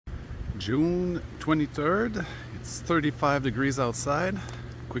June 23rd. It's 35 degrees outside.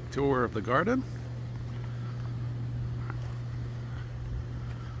 Quick tour of the garden.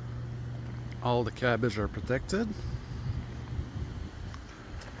 All the cabbage are protected.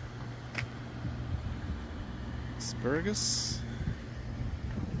 Asparagus.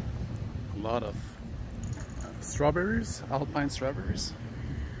 A lot of strawberries, alpine strawberries.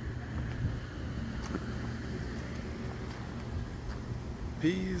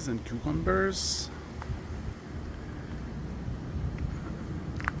 Peas and cucumbers.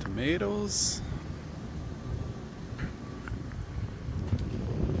 Tomatoes.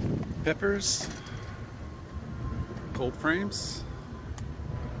 Peppers. Cold frames.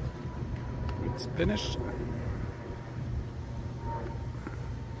 With spinach.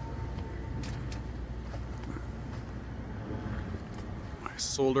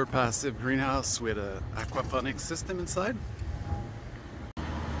 Solar passive greenhouse with an aquaponic system inside.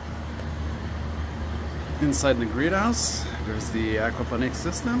 Inside the greenhouse, there's the aquaponic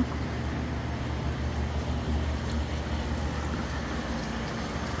system.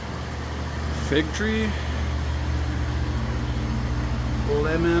 Fig tree,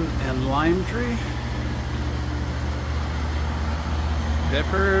 lemon and lime tree,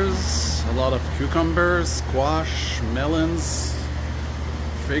 peppers, a lot of cucumbers, squash, melons,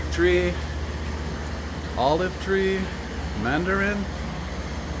 fig tree, olive tree, mandarin,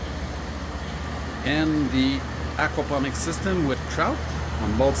 and the aquaponic system with trout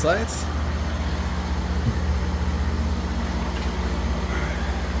on both sides.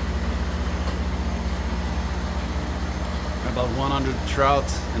 About 100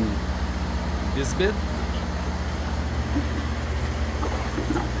 trout in this bit,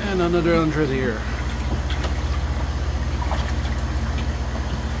 and another 100 here.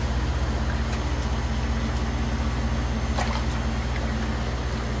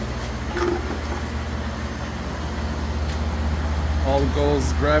 All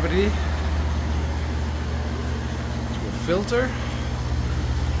goes gravity to a filter,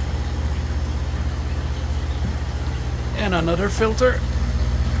 and another filter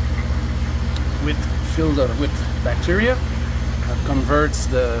filled with bacteria that converts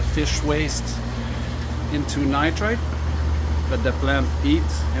the fish waste into nitrite that the plant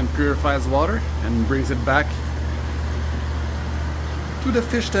eats and purifies water and brings it back to the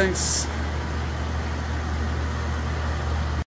fish tanks.